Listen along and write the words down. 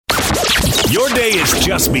Your day has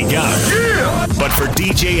just begun. Yeah! But for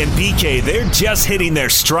DJ and PK, they're just hitting their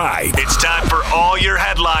stride. It's time for all your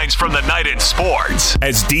headlines from the night in sports.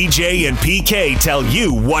 As DJ and PK tell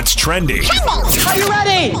you what's trending. Are you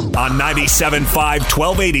ready? On 97.5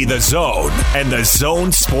 1280 The Zone and The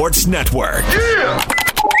Zone Sports Network. Yeah!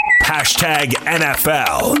 Hashtag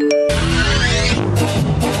NFL.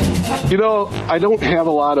 You know, I don't have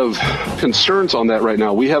a lot of concerns on that right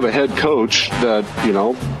now. We have a head coach that,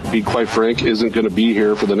 be quite frank, isn't going to be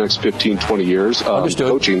here for the next 15, 20 years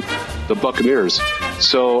coaching the Buccaneers.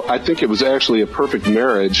 So I think it was actually a perfect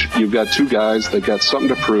marriage. You've got two guys that got something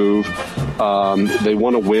to prove. They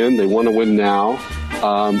want to win. They want to win now.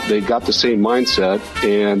 They got the same mindset.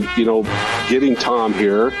 And, getting Tom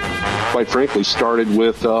here, quite frankly, started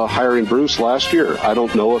with hiring Bruce last year. I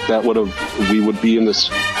don't know if we would be in this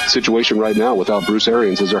situation right now without Bruce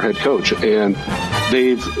Arians as our head coach. And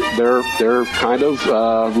they're kind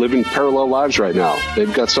of living parallel lives right now.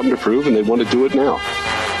 They've got something to prove, and they want to do it now.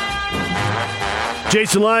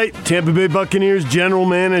 Jason Light, Tampa Bay Buccaneers general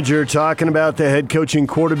manager, talking about the head coaching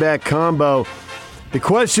quarterback combo. The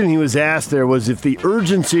question he was asked there was if the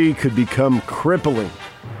urgency could become crippling.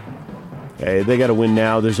 Okay, they got to win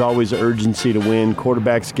now. There's always urgency to win.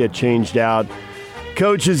 Quarterbacks get changed out.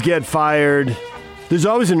 Coaches get fired. There's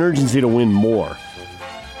always an urgency to win more.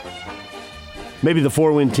 Maybe the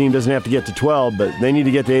 4-win team doesn't have to get to 12, but they need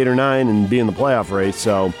to get to 8 or 9 and be in the playoff race.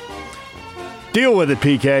 So deal with it,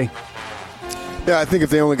 PK. Yeah, I think if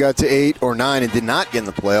they only got to 8 or 9 and did not get in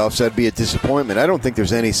the playoffs, that'd be a disappointment. I don't think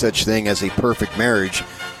there's any such thing as a perfect marriage.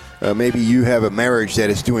 Maybe you have a marriage that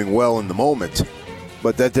is doing well in the moment,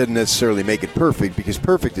 but that doesn't necessarily make it perfect, because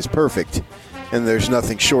perfect is perfect, and there's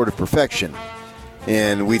nothing short of perfection.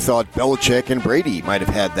 And we thought Belichick and Brady might have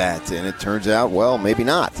had that, and it turns out, well, maybe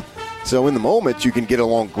not. So in the moment, you can get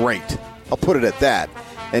along great. I'll put it at that.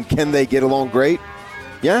 And can they get along great?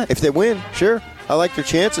 Yeah, if they win, sure. I like their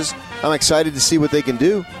chances. I'm excited to see what they can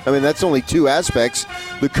do. I mean, that's only two aspects,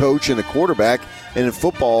 the coach and the quarterback. And in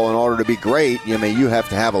football, in order to be great, you have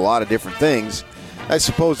to have a lot of different things. I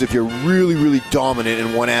suppose if you're really, really dominant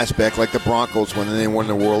in one aspect, like the Broncos when they won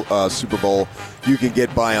the World Super Bowl, you can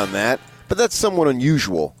get by on that. But that's somewhat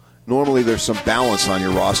unusual. Normally there's some balance on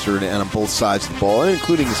your roster and on both sides of the ball,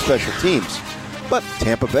 including the special teams. But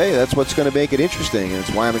Tampa Bay, that's what's going to make it interesting, and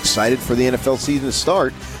it's why I'm excited for the NFL season to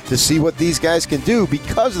start, to see what these guys can do,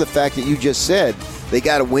 because of the fact that you just said they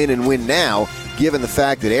got to win and win now, given the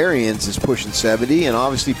fact that Arians is pushing 70, and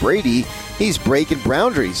obviously Brady, he's breaking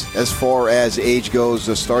boundaries as far as age goes,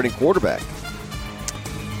 a starting quarterback.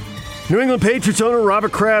 New England Patriots owner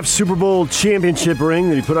Robert Kraft's Super Bowl championship ring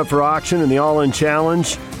that he put up for auction in the All-In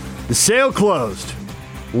Challenge, the sale closed.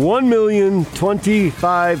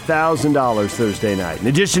 $1,025,000 Thursday night. In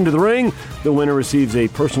addition to the ring, the winner receives a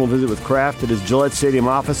personal visit with Kraft at his Gillette Stadium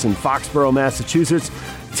office in Foxborough, Massachusetts.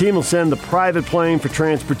 The team will send the private plane for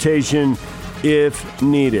transportation if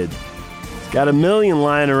needed. It's got $1 million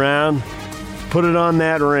lying around. Put it on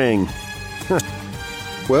that ring.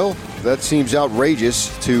 Well, that seems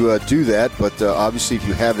outrageous to do that, but obviously if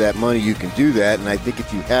you have that money, you can do that. And I think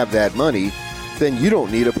if you have that money, then you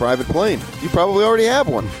don't need a private plane. You probably already have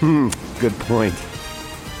one. Good point.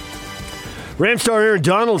 Rams star Aaron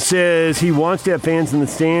Donald says he wants to have fans in the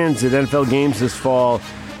stands at NFL games this fall.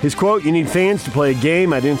 His quote, "You need fans to play a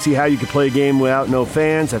game. I didn't see how you could play a game without no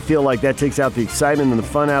fans. I feel like that takes out the excitement and the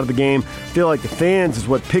fun out of the game. I feel like the fans is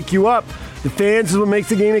what pick you up. The fans is what makes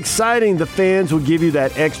the game exciting. The fans will give you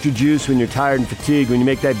that extra juice when you're tired and fatigued. When you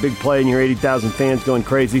make that big play and you're 80,000 fans going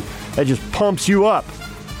crazy, that just pumps you up."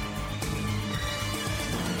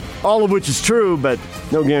 All of which is true, but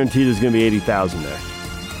no guarantee there's going to be 80,000 there.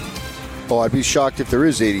 Oh, I'd be shocked if there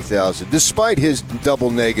is 80,000. Despite his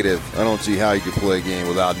double negative, I don't see how you could play a game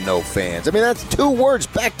without no fans. I mean, that's two words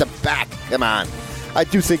back to back. Come on. I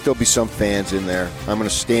do think there'll be some fans in there. I'm going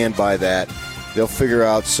to stand by that. They'll figure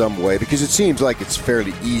out some way, because it seems like it's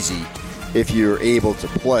fairly easy if you're able to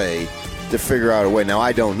play to figure out a way. Now,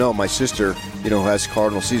 I don't know. My sister, who has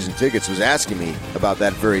Cardinal season tickets, was asking me about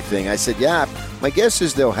that very thing. I said, yeah, my guess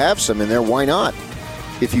is they'll have some in there. Why not?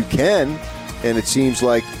 If you can, and it seems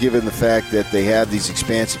like, given the fact that they have these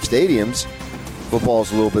expansive stadiums,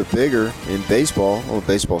 football's a little bit bigger in baseball. Well,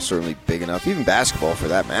 baseball's certainly big enough. Even basketball, for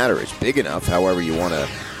that matter, is big enough. However you want to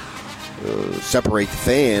separate the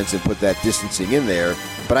fans and put that distancing in there.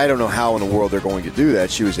 But I don't know how in the world they're going to do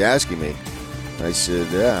that. She was asking me. I said,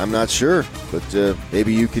 yeah, I'm not sure, but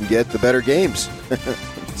maybe you can get the better games.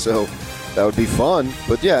 So that would be fun.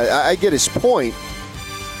 But, yeah, I get his point.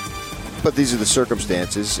 But these are the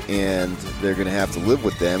circumstances, and they're going to have to live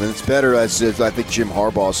with them. And it's better, as I think Jim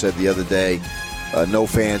Harbaugh said the other day, no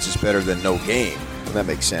fans is better than no game. That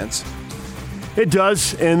makes sense. It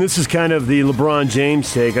does, and this is kind of the LeBron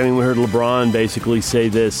James take. I mean, we heard LeBron basically say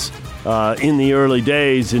this in the early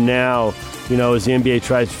days, and now, as the NBA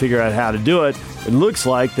tries to figure out how to do it, it looks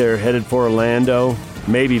like they're headed for Orlando,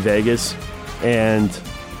 maybe Vegas, and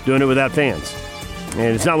doing it without fans.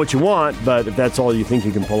 And it's not what you want, but if that's all you think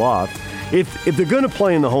you can pull off. If they're going to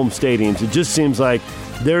play in the home stadiums, it just seems like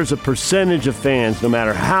there's a percentage of fans, no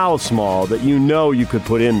matter how small, that you could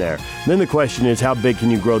put in there. And then the question is, how big can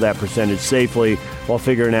you grow that percentage safely while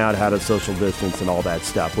figuring out how to social distance and all that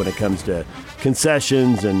stuff when it comes to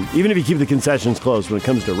concessions, and even if you keep the concessions closed, when it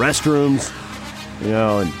comes to restrooms,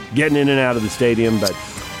 and getting in and out of the stadium. But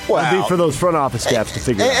it'll be for those front office staffs to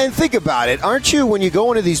figure out. And think about it. Aren't you, when you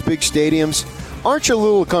go into these big stadiums, aren't you a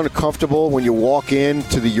little kind of comfortable when you walk in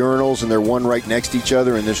to the urinals and they're one right next to each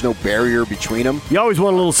other and there's no barrier between them? You always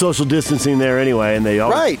want a little social distancing there anyway, and they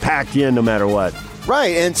always packed you in no matter what.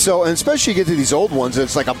 Right, and especially you get to these old ones,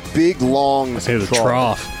 it's like a big, long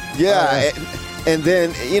trough. Yeah, and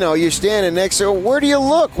then, you're standing next to where do you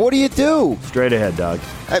look? What do you do? Straight ahead, dog.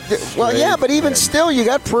 But even still, you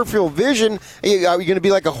got peripheral vision. Are you going to be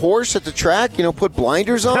like a horse at the track, put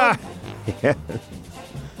blinders on? Yeah.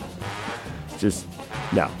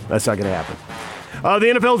 No, that's not going to happen. The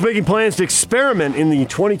NFL is making plans to experiment in the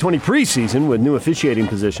 2020 preseason with new officiating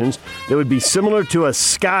positions that would be similar to a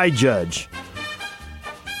sky judge.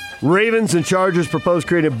 Ravens and Chargers propose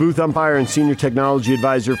creating a booth umpire and senior technology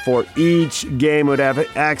advisor for each game who would have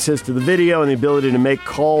access to the video and the ability to make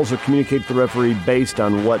calls or communicate with the referee based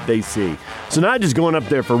on what they see. So not just going up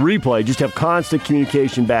there for replay, just have constant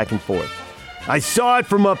communication back and forth. I saw it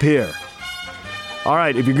from up here. All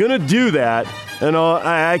right, if you're going to do that, and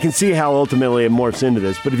I can see how ultimately it morphs into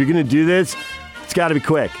this, but if you're going to do this, it's got to be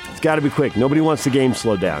quick. It's got to be quick. Nobody wants the game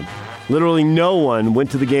slowed down. Literally no one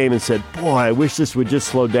went to the game and said, boy, I wish this would just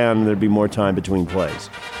slow down and there'd be more time between plays.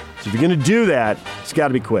 So if you're going to do that, it's got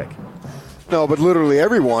to be quick. No, but literally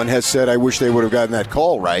everyone has said, I wish they would have gotten that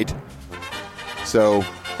call right. So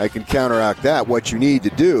I can counteract that. What you need to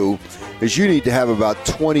do is you need to have about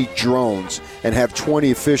 20 drones and have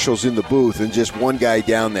 20 officials in the booth and just one guy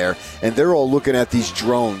down there. And they're all looking at these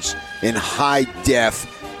drones in high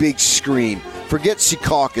def, big screen. Forget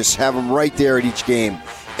Secaucus, have them right there at each game.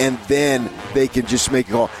 And then they can just make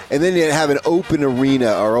a call. And then you have an open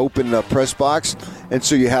arena or open press box. And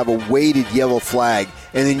so you have a weighted yellow flag.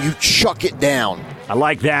 And then you chuck it down. I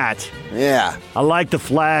like that. Yeah. I like the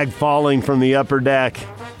flag falling from the upper deck.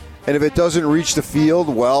 And if it doesn't reach the field,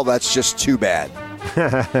 well, that's just too bad.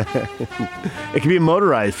 It could be a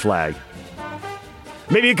motorized flag.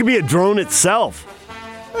 Maybe it could be a drone itself.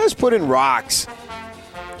 Let's put in rocks.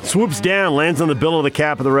 Swoops down, lands on the bill of the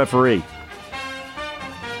cap of the referee.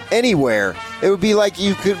 Anywhere. It would be like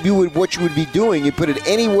what you would be doing. You put it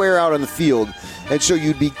anywhere out on the field. And so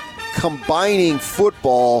you'd be combining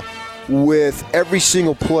football with every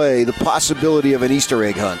single play, the possibility of an Easter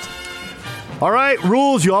egg hunt. All right,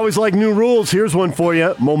 rules. You always like new rules. Here's one for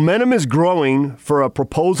you. Momentum is growing for a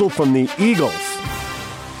proposal from the Eagles.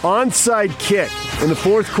 Onside kick in the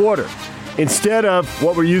fourth quarter. Instead of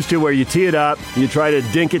what we're used to where you tee it up, you try to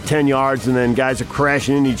dink it 10 yards, and then guys are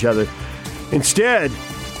crashing into each other. Instead,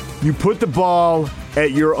 you put the ball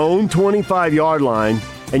at your own 25-yard line,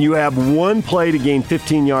 and you have one play to gain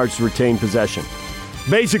 15 yards to retain possession.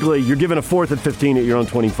 Basically, you're given a 4th and 15 at your own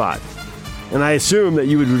 25. And I assume that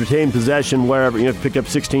you would retain possession wherever. If you picked up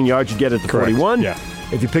 16 yards, you get it at the 41. Yeah.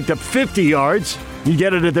 If you picked up 50 yards, you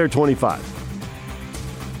get it at their 25.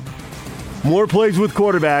 More plays with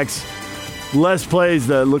quarterbacks, less plays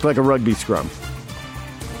that look like a rugby scrum.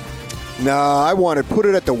 No, I want to put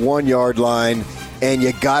it at the 1-yard line, and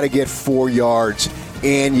you got to get 4 yards,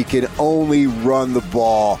 and you can only run the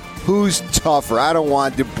ball. Who's tougher? I don't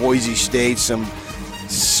want the Boise State, some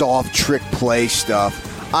soft trick play stuff.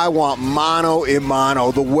 I want mano a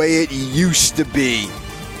mano, the way it used to be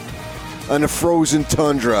on the frozen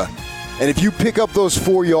tundra. And if you pick up those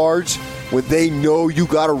 4 yards when they know you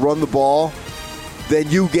got to run the ball, then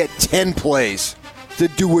you get 10 plays to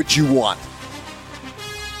do what you want.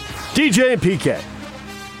 DJ and PK.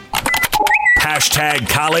 Hashtag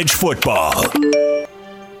college football.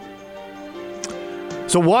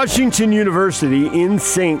 So Washington University in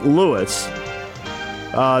St. Louis,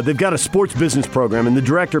 they've got a sports business program, and the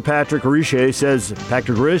director, Patrick Riche, says that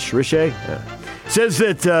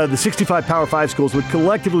the 65 Power 5 schools would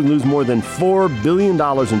collectively lose more than $4 billion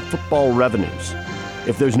in football revenues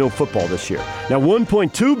if there's no football this year. Now,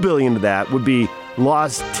 $1.2 billion of that would be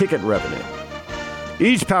lost ticket revenue.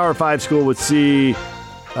 Each Power 5 school would see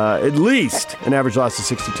at least an average loss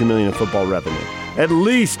of $62 million in football revenue. at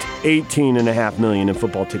least $18.5 million in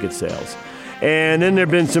football ticket sales. And then there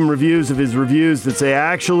have been some reviews of his reviews that say,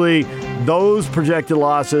 actually, those projected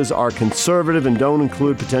losses are conservative and don't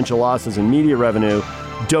include potential losses in media revenue,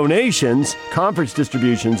 donations, conference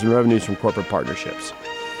distributions, and revenues from corporate partnerships.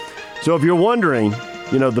 So if you're wondering,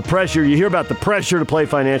 the pressure, you hear about the pressure to play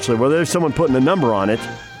financially, well, there's someone putting a number on it,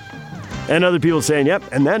 and other people saying, yep,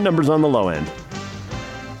 and that number's on the low end.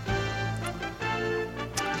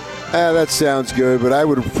 That sounds good, but I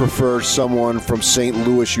would prefer someone from St.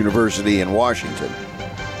 Louis University in Washington.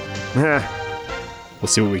 We'll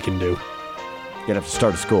see what we can do. You're going to have to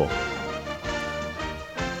start a school.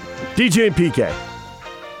 DJ and PK.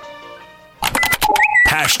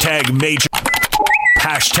 Hashtag major.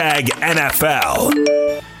 Hashtag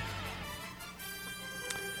NFL.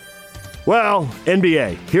 Well,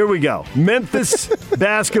 NBA, here we go. Memphis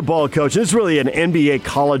basketball coach. This is really an NBA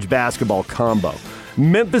college basketball combo.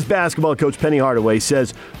 Memphis basketball coach Penny Hardaway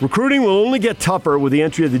says recruiting will only get tougher with the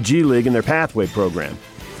entry of the G League and their Pathway program.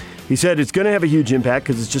 He said it's going to have a huge impact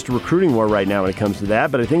because it's just a recruiting war right now when it comes to that,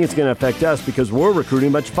 but I think it's going to affect us because we're recruiting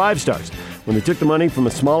a bunch of five-stars. When they took the money from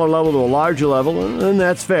a smaller level to a larger level, and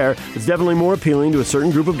that's fair, it's definitely more appealing to a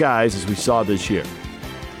certain group of guys as we saw this year.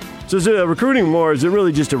 So is it a recruiting war, or is it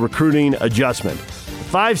really just a recruiting adjustment?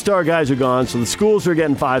 The five-star guys are gone, so the schools that are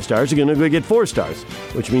getting 5 stars are going to go get 4 stars,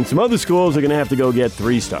 which means some other schools are going to have to go get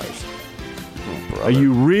 3 stars. Are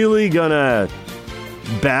you really going to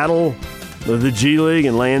battle the G League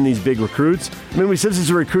and land these big recruits? I mean, since it's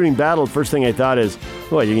a recruiting battle, the first thing I thought is,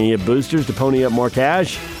 what, you're going to get boosters to pony up more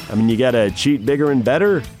cash? I mean, you got to cheat bigger and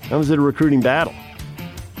better? How is it a recruiting battle?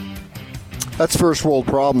 That's first world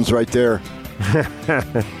problems right there.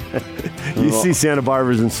 You see Santa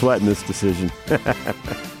Barbara's in sweat in this decision.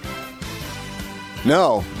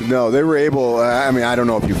 No, they were able, I don't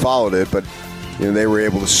know if you followed it, but they were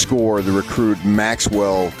able to score the recruit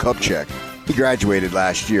Maxwell Kupchak. He graduated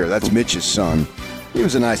last year. That's Mitch's son. He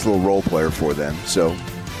was a nice little role player for them. So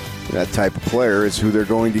that type of player is who they're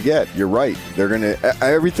going to get. You're right.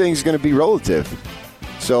 Everything's going to be relative.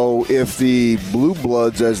 So if the blue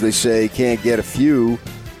bloods, as they say, can't get a few,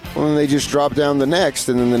 well, then they just drop down the next,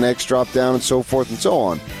 and then the next drop down, and so forth and so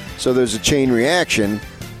on. So there's a chain reaction,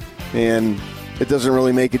 and it doesn't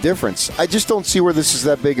really make a difference. I just don't see where this is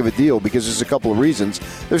that big of a deal because there's a couple of reasons.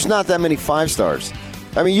 There's not that many 5 stars.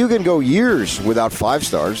 I mean, you can go years without 5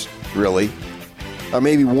 stars, really.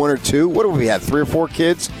 Maybe 1 or 2. What do we have, 3 or 4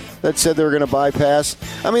 kids that said they were going to bypass?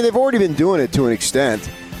 I mean, they've already been doing it to an extent.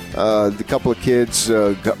 The couple of kids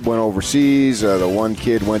went overseas. The one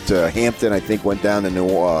kid went to Hampton, I think went down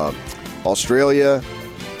to Australia.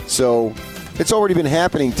 So it's already been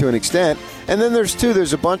happening to an extent. And then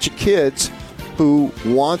there's a bunch of kids who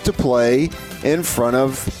want to play in front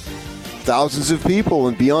of thousands of people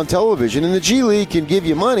and be on television. And the G League can give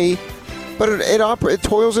you money, but it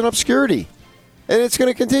toils in obscurity. And it's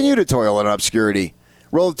going to continue to toil in obscurity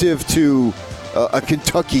relative to a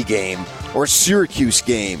Kentucky game or a Syracuse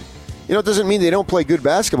game. It doesn't mean they don't play good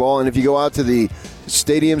basketball. And if you go out to the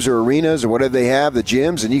stadiums or arenas or whatever they have, the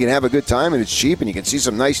gyms, and you can have a good time and it's cheap and you can see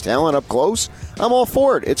some nice talent up close, I'm all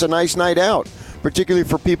for it. It's a nice night out, particularly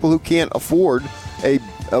for people who can't afford an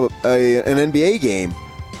NBA game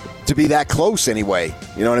to be that close anyway.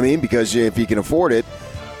 You know what I mean? Because if you can afford it,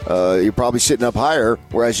 you're probably sitting up higher,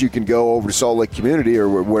 whereas you can go over to Salt Lake Community or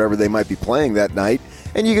wherever they might be playing that night,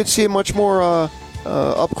 and you can see it much more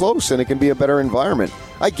up close, and it can be a better environment.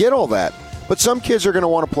 I get all that. But some kids are going to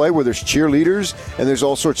want to play where there's cheerleaders and there's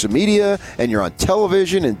all sorts of media and you're on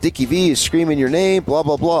television and Dickie V is screaming your name, blah,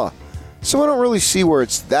 blah, blah. So I don't really see where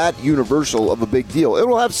it's that universal of a big deal. It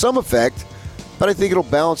will have some effect, but I think it'll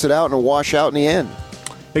balance it out and it'll wash out in the end.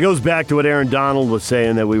 It goes back to what Aaron Donald was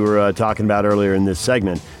saying that we were talking about earlier in this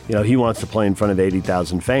segment. He wants to play in front of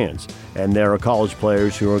 80,000 fans. And there are college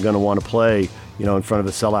players who are going to want to play, in front of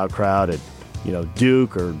a sellout crowd at,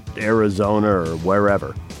 Duke or Arizona or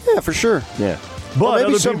wherever. Yeah, for sure. Yeah. But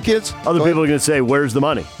maybe some kids. Other people are going to say, where's the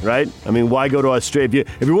money, right? I mean, why go to Australia?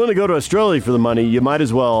 If you're willing to go to Australia for the money, you might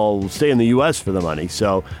as well stay in the U.S. for the money.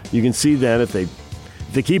 So you can see then if they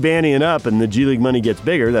keep anteing up and the G League money gets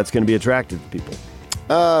bigger, that's going to be attractive to people.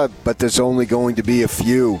 But there's only going to be a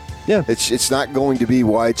few. Yeah. It's not going to be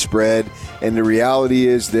widespread. And the reality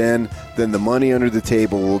is then the money under the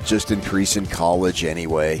table will just increase in college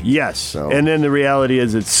anyway. Yes. So. And then the reality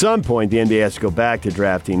is at some point the NBA has to go back to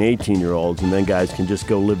drafting 18-year-olds, and then guys can just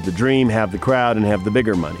go live the dream, have the crowd, and have the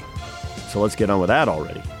bigger money. So let's get on with that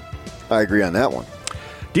already. I agree on that one.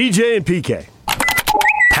 DJ and PK.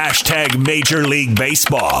 Hashtag Major League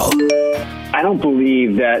Baseball. I don't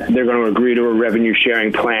believe that they're going to agree to a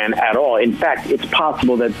revenue-sharing plan at all. In fact, it's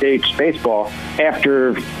possible that Baseball,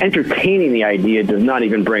 after entertaining the idea, does not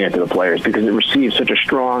even bring it to the players because it receives such a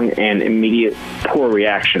strong and immediate poor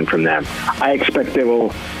reaction from them. I expect they will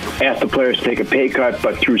ask the players to take a pay cut,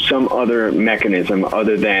 but through some other mechanism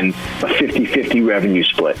other than a 50-50 revenue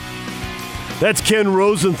split. That's Ken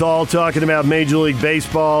Rosenthal talking about Major League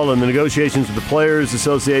Baseball and the negotiations with the Players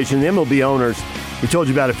Association, the MLB owners. We told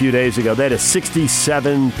you about a few days ago. They had a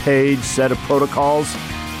 67-page set of protocols,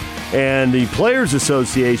 and the Players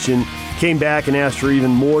Association came back and asked for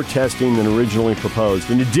even more testing than originally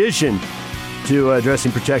proposed. In addition to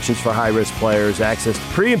addressing protections for high-risk players, access to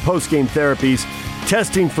pre- and post-game therapies,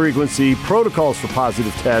 testing frequency, protocols for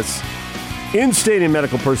positive tests, in-stadium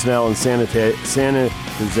medical personnel, and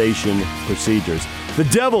sanitization procedures. The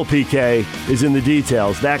devil, PK, is in the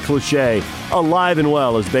details. That cliche, alive and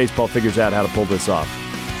well as baseball figures out how to pull this off.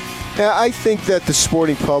 Yeah, I think that the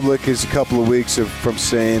sporting public is a couple of weeks from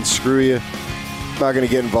saying, screw you, I'm not going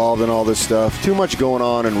to get involved in all this stuff. Too much going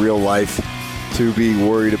on in real life to be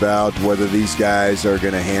worried about whether these guys are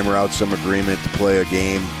going to hammer out some agreement to play a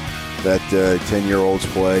game that 10-year-olds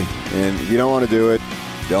play. And if you don't want to do it,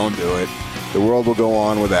 don't do it. The world will go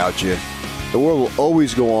on without you. The world will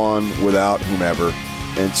always go on without whomever.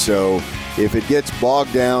 And so if it gets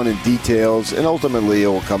bogged down in details, and ultimately it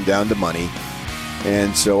will come down to money,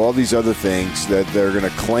 and so all these other things that they're going to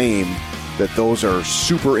claim that those are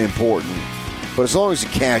super important. But as long as the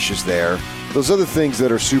cash is there, those other things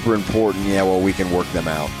that are super important, yeah, well, we can work them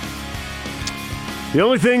out. The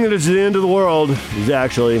only thing that is the end of the world is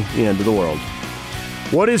actually the end of the world.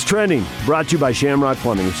 What is trending? Brought to you by Shamrock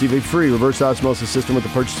Plumbing. Receive a free reverse osmosis system with the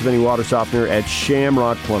purchase of any water softener at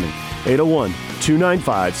Shamrock Plumbing.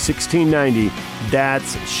 801-295-1690.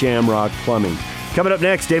 That's Shamrock Plumbing. Coming up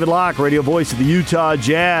next, David Locke, radio voice of the Utah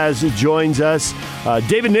Jazz, joins us.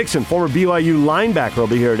 David Nixon, former BYU linebacker, will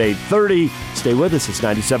be here at 8:30. Stay with us. It's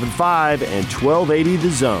 97.5 and 1280 The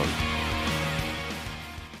Zone.